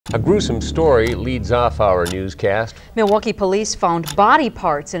A gruesome story leads off our newscast. Milwaukee police found body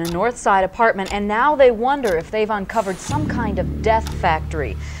parts in a north side apartment, and now they wonder if they've uncovered some kind of death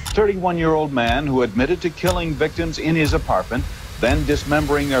factory. 31-year-old man who admitted to killing victims in his apartment, then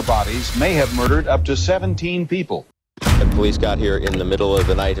dismembering their bodies, may have murdered up to 17 people. The police got here in the middle of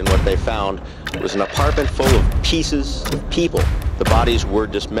the night, and what they found was an apartment full of pieces of people. The bodies were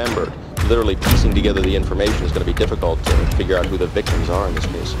dismembered. Literally piecing together the information is going to be difficult to figure out who the victims are in this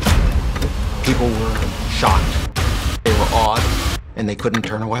case. People were shocked. They were awed, and they couldn't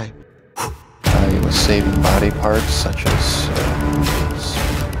turn away. I was saving body parts, such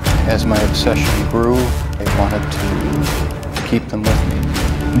as my obsession grew, I wanted to keep them with me.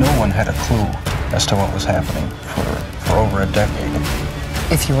 No one had a clue as to what was happening for over a decade.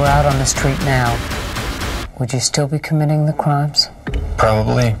 If you were out on the street now, would you still be committing the crimes?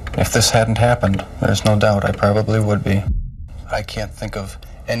 Probably. If this hadn't happened, there's no doubt I probably would be. I can't think of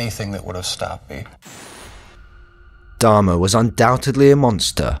anything that would have stopped me. Dahmer was undoubtedly a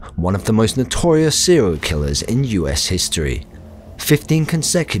monster, one of the most notorious serial killers in US history. 15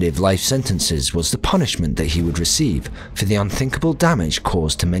 consecutive life sentences was the punishment that he would receive for the unthinkable damage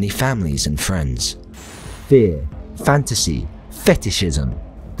caused to many families and friends. Fear, fantasy, fetishism,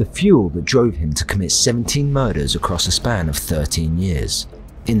 the fuel that drove him to commit 17 murders across a span of 13 years.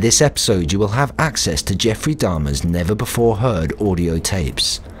 In this episode, you will have access to Jeffrey Dahmer's never-before-heard audio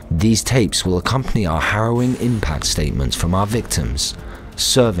tapes. These tapes will accompany our harrowing impact statements from our victims,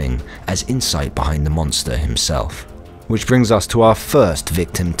 serving as insight behind the monster himself. Which brings us to our first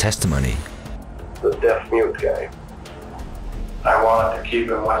victim testimony. The deaf-mute guy. I wanted to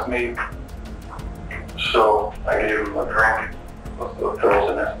keep him with me, so I gave him a drink with the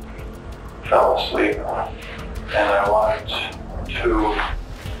pills in it, fell asleep, and I wanted to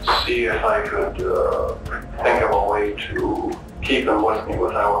see if I could think of a way to keep him with me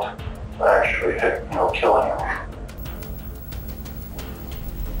without actually, killing him.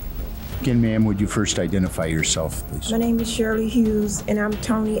 Again, ma'am, would you first identify yourself, please? My name is Shirley Hughes, and I'm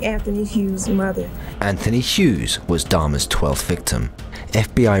Tony Anthony Hughes' mother. Anthony Hughes was Dahmer's 12th victim.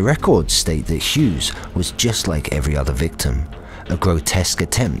 FBI records state that Hughes was just like every other victim, a grotesque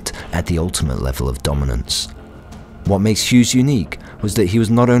attempt at the ultimate level of dominance. What makes Hughes unique was that he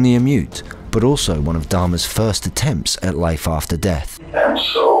was not only a mute, but also one of Dahmer's first attempts at life after death. And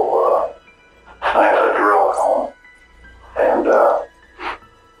so I had a drill at home, and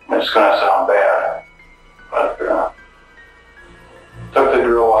it's going to sound bad, but took the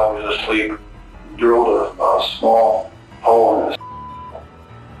drill while I was asleep, drilled a small hole in his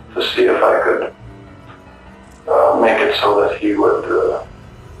to see if I could make it so that he would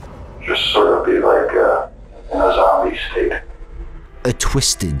just sort of be like in a zombie state. A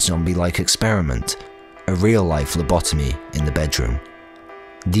twisted zombie-like experiment, a real-life lobotomy in the bedroom.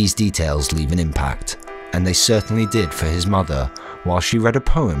 These details leave an impact, and they certainly did for his mother while she read a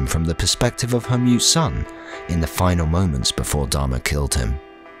poem from the perspective of her mute son in the final moments before Dahmer killed him.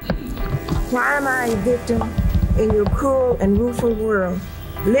 Why am I a victim in your cruel and rueful world?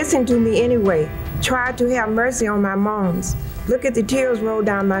 Listen to me anyway. Try to have mercy on my moans. Look at the tears roll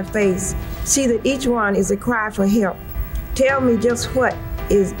down my face. See that each one is a cry for help. Tell me just what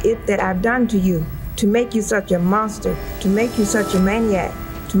is it that I've done to you to make you such a monster, to make you such a maniac,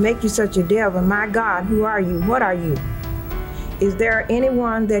 to make you such a devil. My God, who are you? What are you? Is there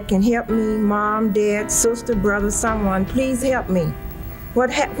anyone that can help me? Mom, dad, sister, brother, someone, please help me.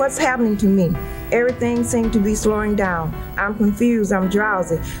 What's happening to me? Everything seems to be slowing down. I'm confused, I'm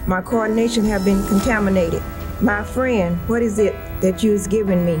drowsy. My coordination has been contaminated. My friend, what is it that you've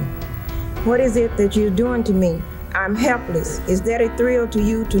given me? What is it that you're doing to me? I'm helpless. Is that a thrill to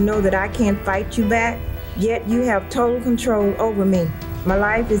you to know that I can't fight you back? Yet you have total control over me. My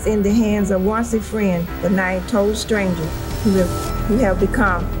life is in the hands of once a friend, but now a total stranger who have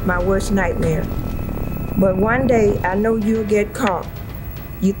become my worst nightmare. But one day I know you'll get caught.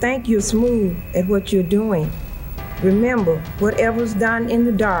 You think you're smooth at what you're doing. Remember, whatever's done in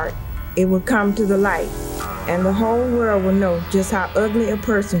the dark, it will come to the light, and the whole world will know just how ugly a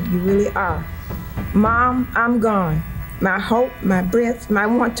person you really are. Mom, I'm gone. My hope, my breath, my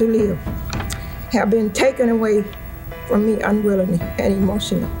want to live have been taken away from me unwillingly and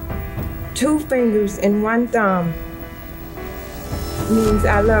emotionally. 2 fingers and 1 thumb means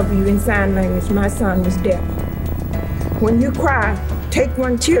I love you in sign language. My son was deaf. When you cry, take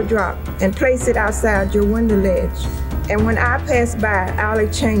 1 teardrop and place it outside your window ledge. And when I pass by, I'll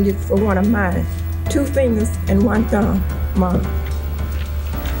exchange it for one of mine. 2 fingers and 1 thumb, Mom.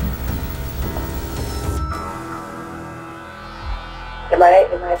 Am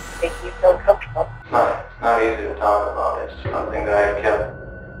I making you feel comfortable? Not easy to talk about. It's something that I kept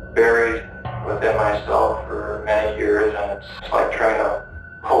buried within myself for many years, and it's like trying to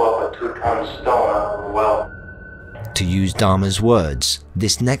pull up a 2-ton stone out of a well. To use Dahmer's words,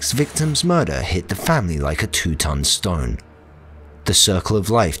 this next victim's murder hit the family like a 2-ton stone. The circle of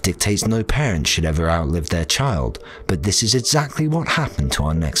life dictates no parent should ever outlive their child, but this is exactly what happened to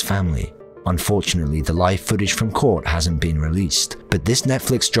our next family. Unfortunately, the live footage from court hasn't been released, but this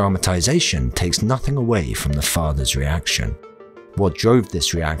Netflix dramatization takes nothing away from the father's reaction. What drove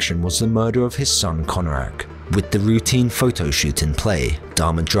this reaction was the murder of his son Konorak. With the routine photo shoot in play,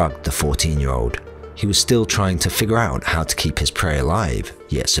 Dahmer drugged the 14-year-old. He was still trying to figure out how to keep his prey alive,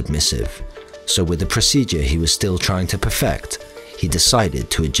 yet submissive. So with the procedure he was still trying to perfect, he decided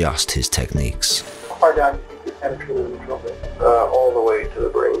to adjust his techniques. How far down did you penetrate the neutral vein? All the way to the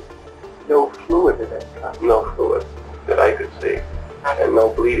brain. No fluid in it? No fluid that I could see, and no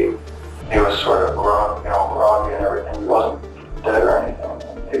bleeding. He was sort of groggy and everything. He wasn't dead or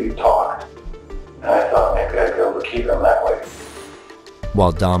anything. He talked, and I thought maybe I'd be able to keep him that way.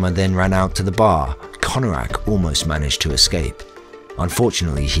 While Dahmer then ran out to the bar, Konorak almost managed to escape.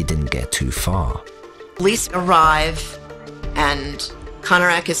 Unfortunately, he didn't get too far. Police arrive, and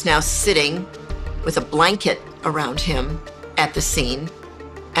Konorak is now sitting with a blanket around him at the scene,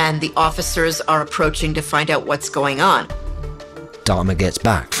 and the officers are approaching to find out what's going on. Dahmer gets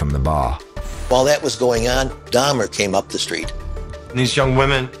back from the bar. While that was going on, Dahmer came up the street. And these young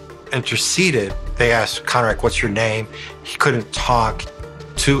women interceded. They asked Konorak, "What's your name?" He couldn't talk.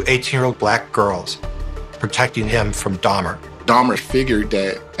 2 18-year-old black girls protecting him from Dahmer. Dahmer figured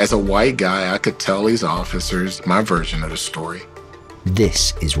that as a white guy, I could tell these officers my version of the story.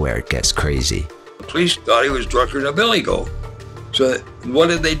 This is where it gets crazy. The police thought he was drunk in a billy goat. So what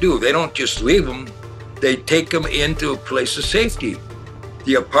did they do? They don't just leave him. They take him into a place of safety,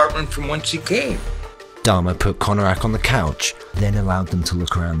 the apartment from whence he came. Dahmer put Konorak on the couch, then allowed them to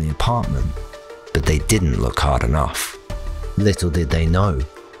look around the apartment. But they didn't look hard enough. Little did they know,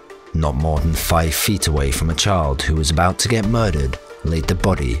 not more than 5 feet away from a child who was about to get murdered laid the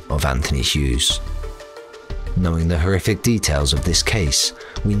body of Anthony Hughes. Knowing the horrific details of this case,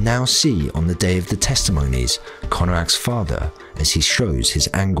 we now see on the day of the testimonies Konorak's father as he shows his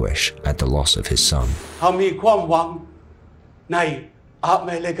anguish at the loss of his son. เขามีความหวังใน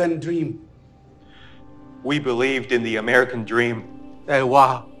American Dream. We believed in the American dream. แต่ว่า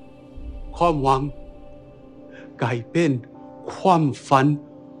ความหวังกลายเป็นความฝัน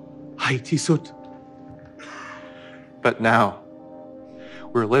ให้ที่สุด But now,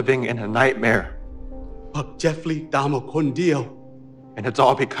 we're living in a nightmare. เพราะ Jeffrey Dahmer คนเดียว And it's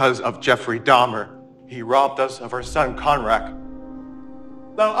all because of Jeffrey Dahmer. He robbed us of our son Konorak.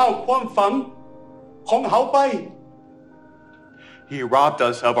 เราเอาความฝันของเขาไป He robbed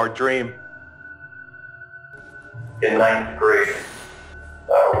us of our dream. In 9th grade,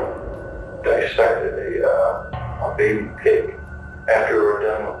 dissected a baby pig. After we were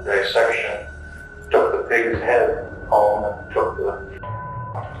done with dissection, took the pig's head home and took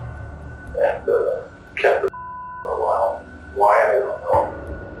kept it for a while. Why, I don't know.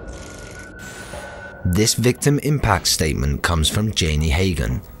 This victim impact statement comes from Janie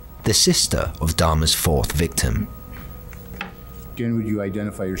Hagan, the sister of Dahmer's 4th victim. Jen, would you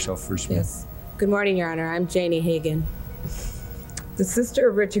identify yourself first? Yes. Good morning, Your Honor. I'm Janie Hagan, the sister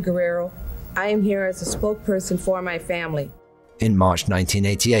of Richard Guerrero. I am here as a spokesperson for my family. In March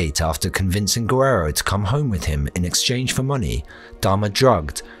 1988, after convincing Guerrero to come home with him in exchange for money, Dahmer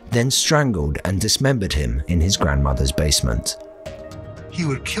drugged, then strangled and dismembered him in his grandmother's basement. He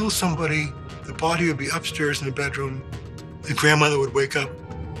would kill somebody, the body would be upstairs in the bedroom, the grandmother would wake up,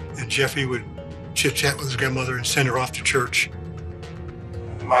 and Jeffrey would chit-chat with his grandmother and send her off to church.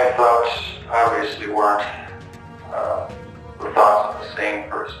 My thoughts obviously weren't the thoughts of the same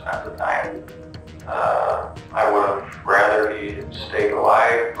person at the time. I would have rather he stayed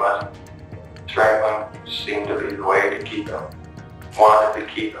alive, but strangling seemed to be the way to keep him. Wanted to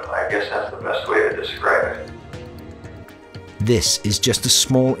keep him. I guess that's the best way to describe it. This is just a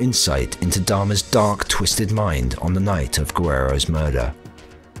small insight into Dahmer's dark, twisted mind on the night of Guerrero's murder.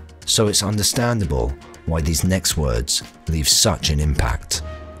 So it's understandable why these next words leave such an impact.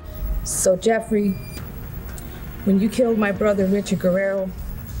 So, Jeffrey, when you killed my brother Richard Guerrero,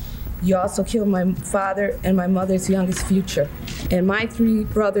 you also killed my father and my mother's youngest future. And my 3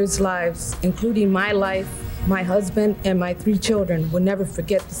 brothers' lives, including my life, my husband, and my 3 children, will never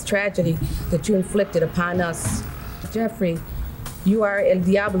forget this tragedy that you inflicted upon us. Jeffrey, you are el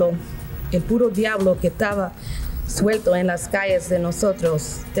diablo, el puro diablo que estaba suelto en las calles de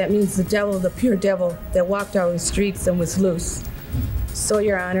nosotros. That means the devil, the pure devil that walked our streets and was loose. So,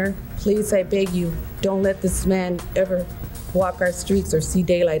 Your Honor, please, I beg you, don't let this man ever walk our streets or see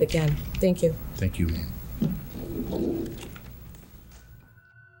daylight again. Thank you. Thank you, ma'am.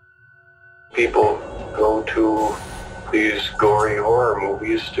 People go to these gory horror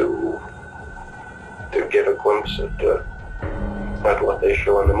movies to get a glimpse at what they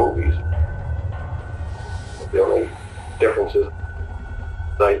show in the movies. The only difference is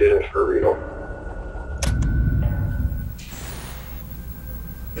I did it for real.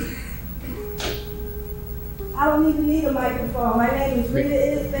 I don't even need a microphone. My name is Rita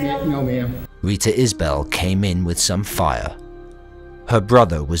Isbell. No, ma'am. Rita Isbell came in with some fire. Her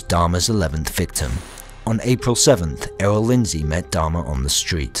brother was Dahmer's 11th victim. On April 7th, Errol Lindsay met Dahmer on the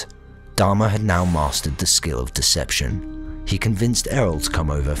street. Dahmer had now mastered the skill of deception. He convinced Errol to come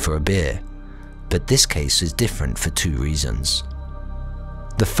over for a beer. But this case is different for two reasons.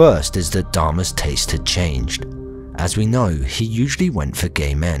 The first is that Dahmer's taste had changed. As we know, he usually went for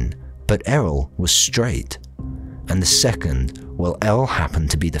gay men, but Errol was straight. And the second, well, Errol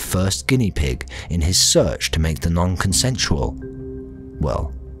happened to be the first guinea pig in his search to make the non-consensual,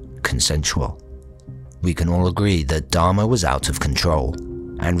 well, consensual. We can all agree that Dahmer was out of control,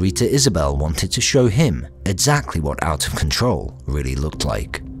 and Rita Isbell wanted to show him exactly what out of control really looked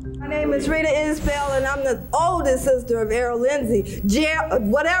like. My name is Rita Isbell, and I'm the oldest sister of Errol Lindsay.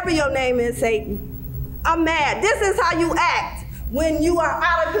 Whatever your name is, Satan. I'm mad. This is how you act when you are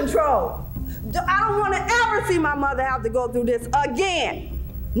out of control. I don't want to ever see my mother have to go through this again.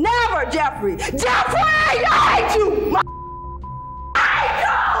 Never, Jeffrey. Jeffrey, I hate you. I hate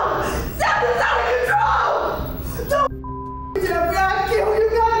you. Something's out of control. Don't, Jeffrey, I'll kill you.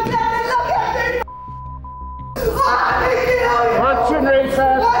 God damn it, look at me. I can kill you. What's your name,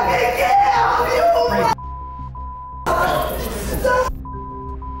 sir? I can kill you.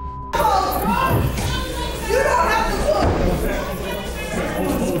 You don't have to look.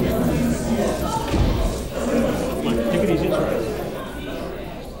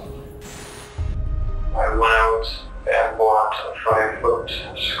 I went out and bought a 5-foot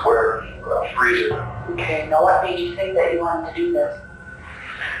square freezer. Okay, now what made you think that you wanted to do this?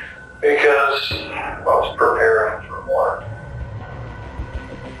 Because I was preparing for war.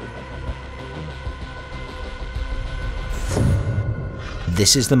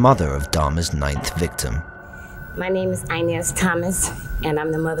 This is the mother of Dahmer's 9th victim. My name is Inez Thomas, and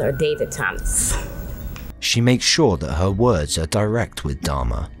I'm the mother of David Thomas. She makes sure that her words are direct with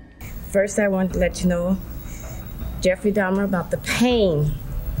Dahmer. First, I want to let you know, Jeffrey Dahmer, about the pain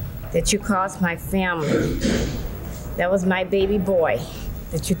that you caused my family. That was my baby boy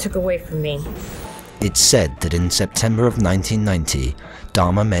that you took away from me. It's said that in September of 1990,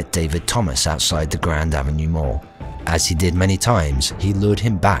 Dahmer met David Thomas outside the Grand Avenue Mall. As he did many times, he lured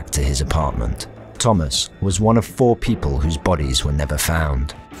him back to his apartment. Thomas was one of 4 people whose bodies were never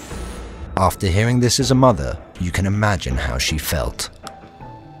found. After hearing this as a mother, you can imagine how she felt.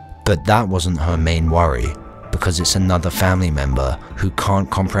 But that wasn't her main worry, because it's another family member who can't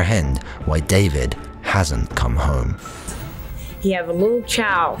comprehend why David hasn't come home. He have a little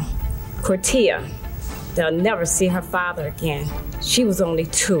child, Cortia. They'll never see her father again. She was only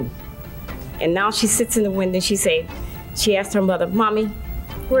 2. And now she sits in the window and she asked her mother, Mommy,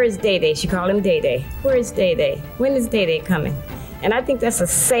 where is Day-Day? She called him Day-Day. Where is Day-Day? When is Day-Day coming? And I think that's a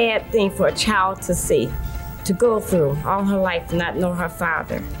sad thing for a child to see, to go through all her life and not know her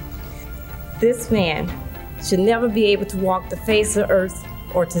father. This man should never be able to walk the face of earth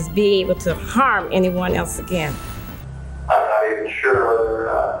or to be able to harm anyone else again. I'm not even sure whether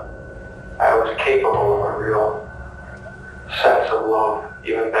I was capable of a real sense of love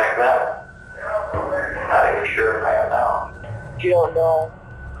even back then. Not even sure if I am now. You don't know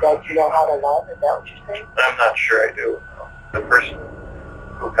that you know how to love, is that what you're saying? I'm not sure I do. The person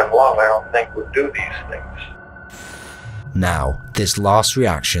who can love, I don't think, would do these things. Now, this last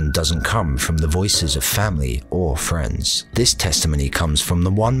reaction doesn't come from the voices of family or friends. This testimony comes from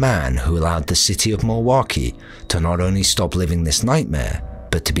the one man who allowed the city of Milwaukee to not only stop living this nightmare,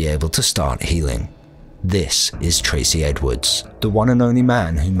 but to be able to start healing. This is Tracy Edwards, the one and only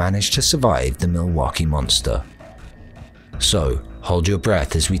man who managed to survive the Milwaukee monster. So, hold your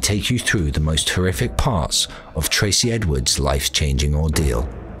breath as we take you through the most horrific parts of Tracy Edwards' life-changing ordeal.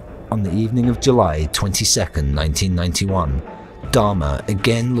 On the evening of July 22nd, 1991, Dahmer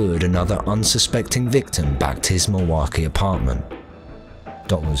again lured another unsuspecting victim back to his Milwaukee apartment.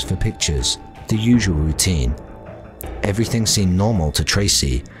 Dollars for pictures, the usual routine. Everything seemed normal to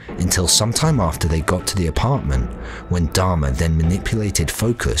Tracy until sometime after they got to the apartment, when Dahmer then manipulated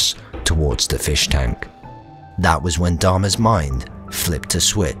focus towards the fish tank. That was when Dahmer's mind flipped a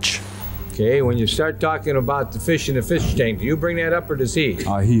switch. Okay, when you start talking about the fish in the fish tank, do you bring that up or does he?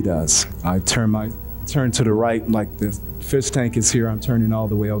 He does. I turn my turn to the right, like the fish tank is here, I'm turning all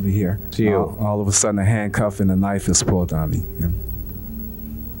the way over here. To you. All of a sudden a handcuff and a knife is pulled on me. Yeah.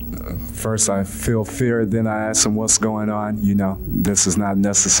 First I feel fear, then I ask him what's going on. You know, this is not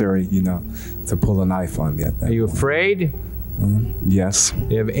necessary, you know, to pull a knife on me at that Are you point. afraid? Yes. Do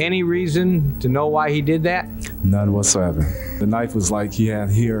you have any reason to know why he did that? None whatsoever. The knife was like he had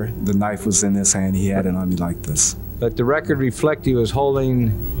here, the knife was in his hand, he had it on me like this. Let the record reflect he was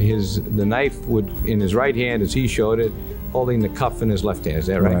holding the knife in his right hand as he showed it, holding the cuff in his left hand, is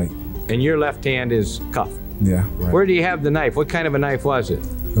that right? Right. And your left hand is cuffed? Yeah, right. Where do you have the knife? What kind of a knife was it?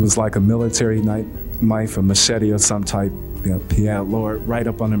 It was like a military knife, a machete of some type. Yeah, he had lowered right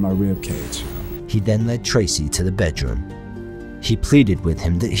up under my rib cage. He then led Tracy to the bedroom. He pleaded with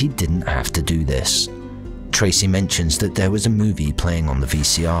him that he didn't have to do this. Tracy mentions that there was a movie playing on the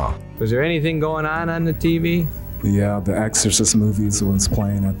VCR. Was there anything going on the TV? Yeah, the Exorcist movies was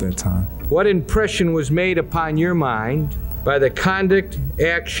playing at that time. What impression was made upon your mind by the conduct,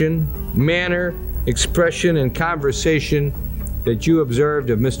 action, manner, expression, and conversation that you observed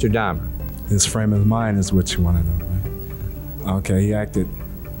of Mr. Dahmer? His frame of mind is what you want to know, right? Okay, he acted,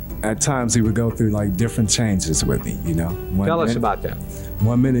 at times he would go through like different changes with me, you know. Tell us about that.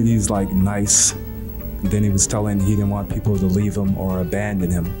 1 minute he's like nice, then he was telling he didn't want people to leave him or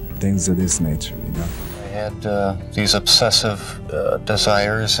abandon him, things of this nature, you know. I had these obsessive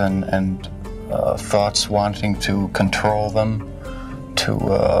desires and thoughts wanting to control them,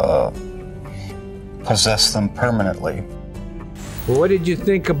 to possess them permanently. Well, what did you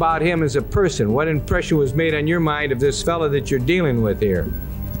think about him as a person? What impression was made on your mind of this fella that you're dealing with here?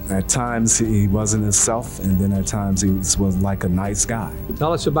 At times he wasn't himself, and then at times he was like a nice guy.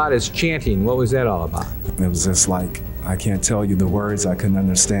 Tell us about his chanting. What was that all about? It was just like, I can't tell you the words. I couldn't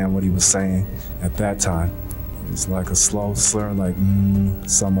understand what he was saying at that time. It was like a slow slur, like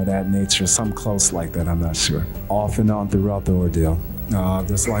some of that nature, some close like that, I'm not sure. Off and on throughout the ordeal.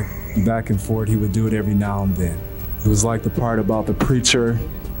 Just like back and forth, he would do it every now and then. It was like the part about the preacher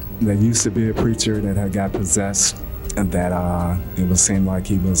that used to be a preacher that had got possessed, and that it would seem like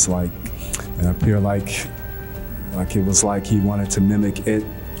he was like, it appeared like it was like he wanted to mimic it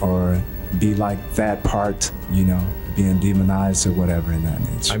or be like that part, you know, being demonized or whatever in that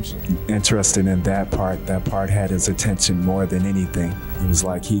nature. I'm interested in that part. That part had his attention more than anything. It was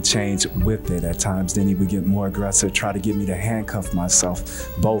like he changed with it at times. Then he would get more aggressive, try to get me to handcuff myself,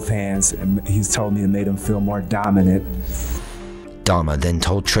 both hands. And he's told me it made him feel more dominant. Dahmer then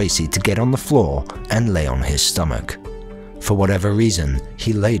told Tracy to get on the floor and lay on his stomach. For whatever reason,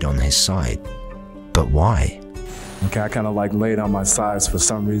 he laid on his side. But why? Okay, I kind of like laid on my sides for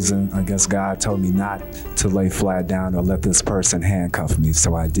some reason. I guess God told me not to lay flat down or let this person handcuff me,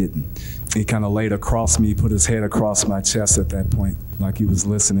 so I didn't. He kind of laid across me, put his head across my chest at that point, like he was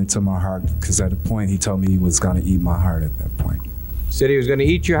listening to my heart, because at the point he told me he was going to eat my heart at that point. He said he was going to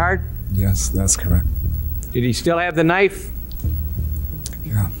eat your heart? Yes, that's correct. Did he still have the knife?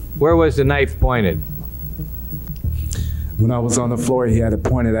 Yeah. Where was the knife pointed? When I was on the floor, he had it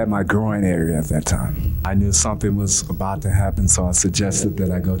pointed at my groin area at that time. I knew something was about to happen, so I suggested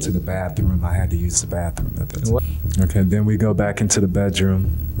that I go to the bathroom. I had to use the bathroom at that time. Okay, then we go back into the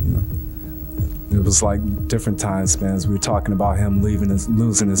bedroom. You know, it was like different time spans. We were talking about him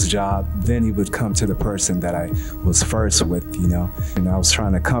losing his job. Then he would come to the person that I was first with, you know. And I was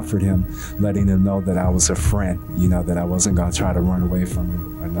trying to comfort him, letting him know that I was a friend, you know, that I wasn't going to try to run away from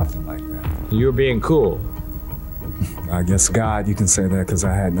him or nothing like that. You were being cool. I guess God, you can say that, because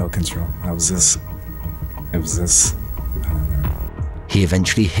I had no control. It was just, I don't know. He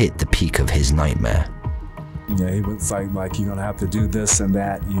eventually hit the peak of his nightmare. Yeah, he was like you're gonna have to do this and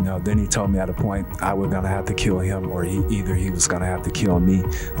that, you know. Then he told me at a point I was gonna have to kill him, or he was gonna have to kill me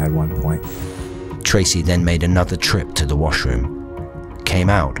at one point. Tracy then made another trip to the washroom, came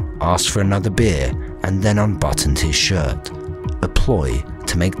out, asked for another beer, and then unbuttoned his shirt. A ploy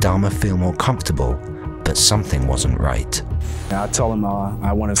to make Dahmer feel more comfortable, but something wasn't right. I told him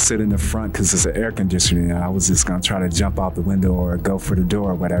I want to sit in the front because it's an air conditioning, and I was just going to try to jump out the window or go for the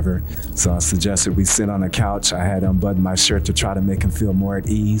door or whatever. So I suggested we sit on the couch. I had unbuttoned my shirt to try to make him feel more at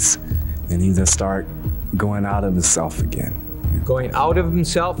ease, and he just started going out of himself again. Going out of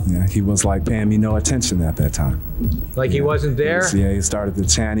himself? Yeah, he was like paying me no attention at that time. Like he wasn't there? Yeah, he started the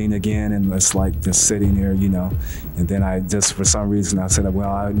chanting again, and it's like just sitting there, you know. And then I just, for some reason, I said, well,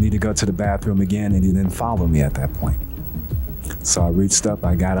 I need to go to the bathroom again, and he didn't follow me at that point. So I reached up,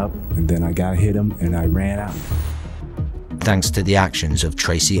 I got up, and then I hit him, and I ran out. Thanks to the actions of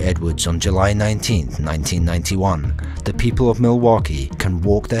Tracy Edwards on July 19, 1991, the people of Milwaukee can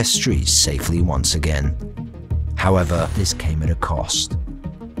walk their streets safely once again. However, this came at a cost.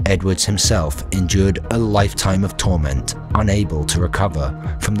 Edwards himself endured a lifetime of torment, unable to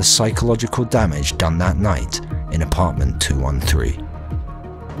recover from the psychological damage done that night in apartment 213.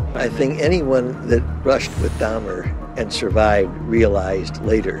 I think anyone that brushed with Dahmer and survived realized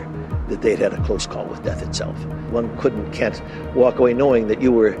later that they'd had a close call with death itself. One can't walk away knowing that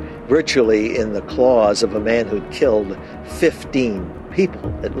you were virtually in the claws of a man who'd killed 15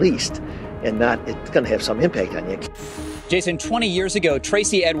 people at least, and it's going to have some impact on you. Jason, 20 years ago,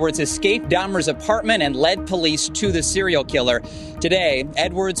 Tracy Edwards escaped Dahmer's apartment and led police to the serial killer. Today,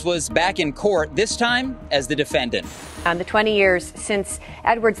 Edwards was back in court, this time as the defendant. On the 20 years since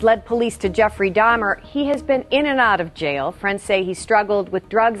Edwards led police to Jeffrey Dahmer, he has been in and out of jail. Friends say he struggled with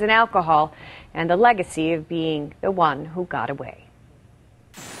drugs and alcohol and the legacy of being the one who got away.